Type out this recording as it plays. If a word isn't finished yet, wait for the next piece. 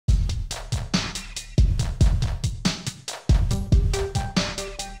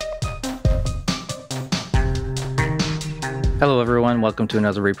Hello everyone, welcome to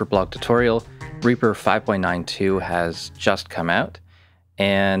another Reaper blog tutorial. Reaper 5.92 has just come out,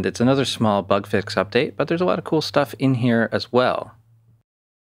 and it's another small bug fix update, but there's a lot of cool stuff in here as well.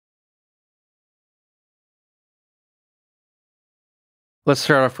 Let's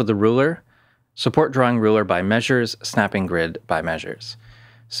start off with the ruler. Support drawing ruler by measures, snapping grid by measures.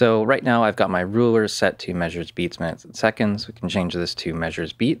 So right now I've got my ruler set to measures, beats, minutes, and seconds. We can change this to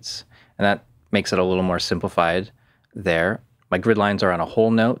measures, beats, and that makes it a little more simplified there. My grid lines are on a whole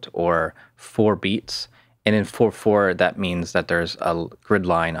note or 4 beats, and in 4/4 that means that there's a grid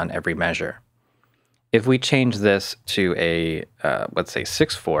line on every measure. If we change this to a, let's say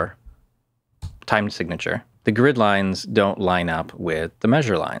 6/4 timed signature, the grid lines don't line up with the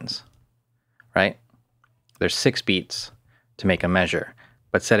measure lines, right? There's 6 beats to make a measure,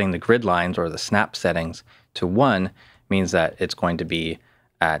 but setting the grid lines or the snap settings to 1 means that it's going to be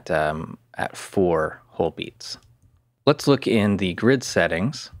at 4 whole beats. Let's look in the grid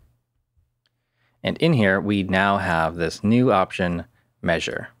settings, and in here we now have this new option,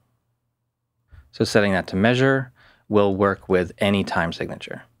 measure. So setting that to measure will work with any time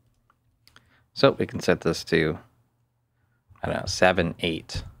signature. So we can set this to, I don't know, 7,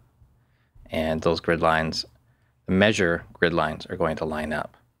 8, and those grid lines, the measure grid lines, are going to line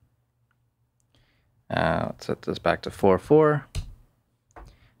up. Let's set this back to 4/4,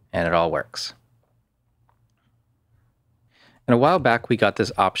 and it all works. And a while back, we got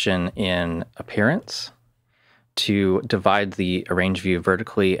this option in Appearance to divide the arrange view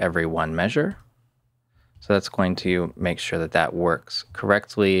vertically every 1 measure. So that's going to make sure that that works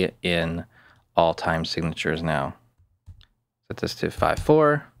correctly in all time signatures now. Set this to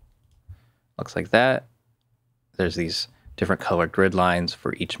 5/4. Looks like that. There's these different colored grid lines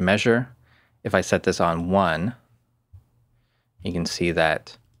for each measure. If I set this on 1, you can see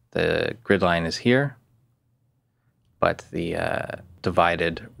that the grid line is here, but the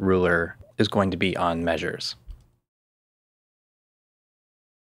divided ruler is going to be on measures.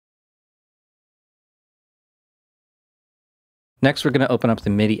 Next, we're going to open up the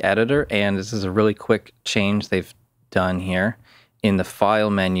MIDI editor, and this is a really quick change they've done here in the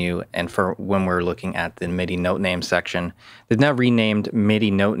file menu. And for when we're looking at the MIDI note name section, they've now renamed MIDI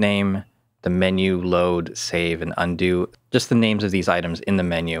note name, the menu, load, save, and undo. Just the names of these items in the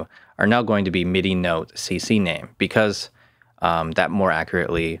menu are now going to be MIDI note CC name, because that more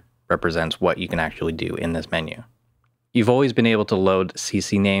accurately represents what you can actually do in this menu. You've always been able to load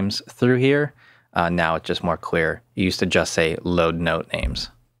CC names through here. Now it's just more clear. You used to just say load note names.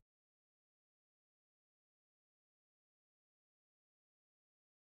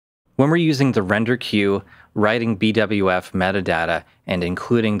 When we're using the render queue, writing BWF metadata and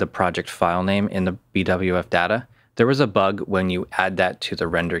including the project file name in the BWF data, there was a bug when you add that to the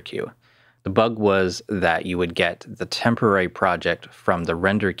render queue. The bug was that you would get the temporary project from the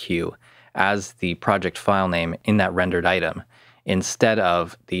render queue as the project file name in that rendered item instead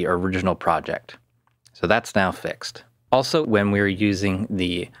of the original project. So that's now fixed. Also, when we're using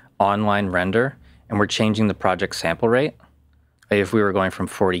the online render and we're changing the project sample rate, if we were going from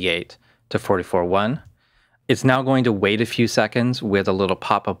 48 to 44.1, it's now going to wait a few seconds with a little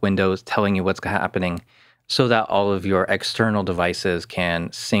pop-up window telling you what's happening so that all of your external devices can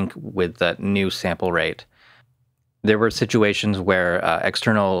sync with the new sample rate. There were situations where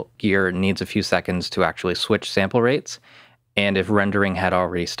external gear needs a few seconds to actually switch sample rates, and if rendering had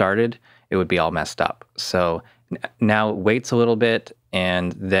already started, it would be all messed up. So now it waits a little bit,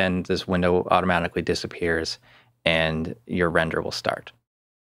 and then this window automatically disappears, and your render will start.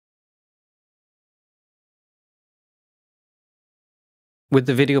 With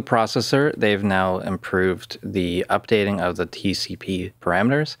the video processor, they've now improved the updating of the TCP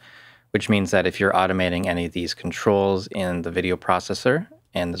parameters, which means that if you're automating any of these controls in the video processor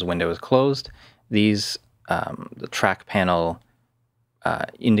and this window is closed, these the track panel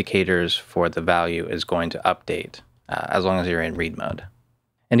indicators for the value is going to update as long as you're in read mode.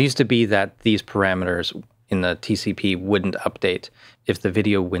 And it used to be that these parameters in the TCP wouldn't update if the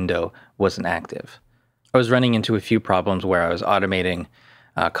video window wasn't active. I was running into a few problems where I was automating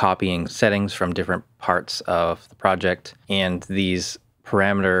copying settings from different parts of the project, and these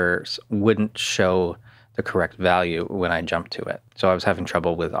parameters wouldn't show the correct value when I jumped to it. So I was having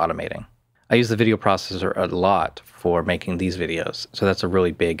trouble with automating. I use the video processor a lot for making these videos, so that's a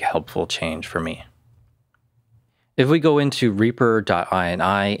really big, helpful change for me. If we go into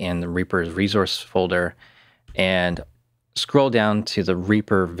reaper.ini in the Reaper's resource folder and scroll down to the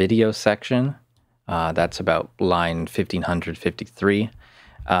Reaper video section, that's about line 1553,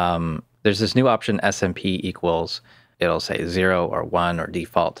 there's this new option, SMP equals, it'll say 0 or 1 or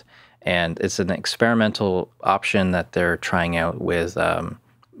default. and it's an experimental option that they're trying out with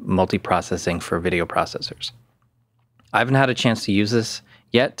multiprocessing for video processors. I haven't had a chance to use this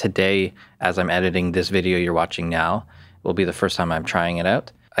yet. Today, as I'm editing this video you're watching now, will be the first time I'm trying it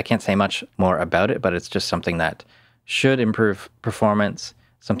out. I can't say much more about it, but it's just something that should improve performance,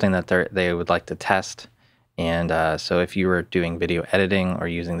 something that they would like to test. And so if you were doing video editing or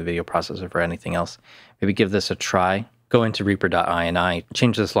using the video processor for anything else, maybe give this a try. Go into reaper.ini,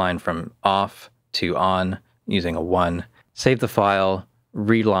 change this line from off to on using a 1, save the file,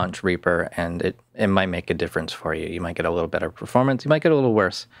 relaunch Reaper, and it might make a difference for you. You might get a little better performance, you might get a little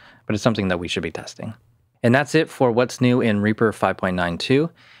worse, but it's something that we should be testing. And that's it for what's new in Reaper 5.92.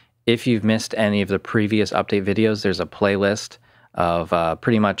 If you've missed any of the previous update videos, there's a playlist of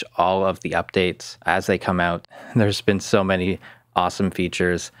pretty much all of the updates as they come out. There's been so many awesome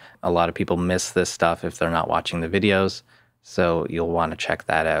features. A lot of people miss this stuff if they're not watching the videos, so you'll want to check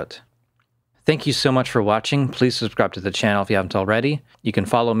that out. Thank you so much for watching. Please subscribe to the channel if you haven't already. You can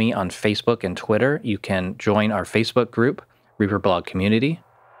follow me on Facebook and Twitter. You can join our Facebook group, Reaper Blog Community.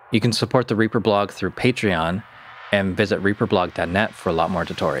 You can support the Reaper blog through Patreon and visit reaperblog.net for a lot more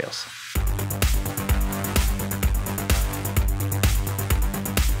tutorials.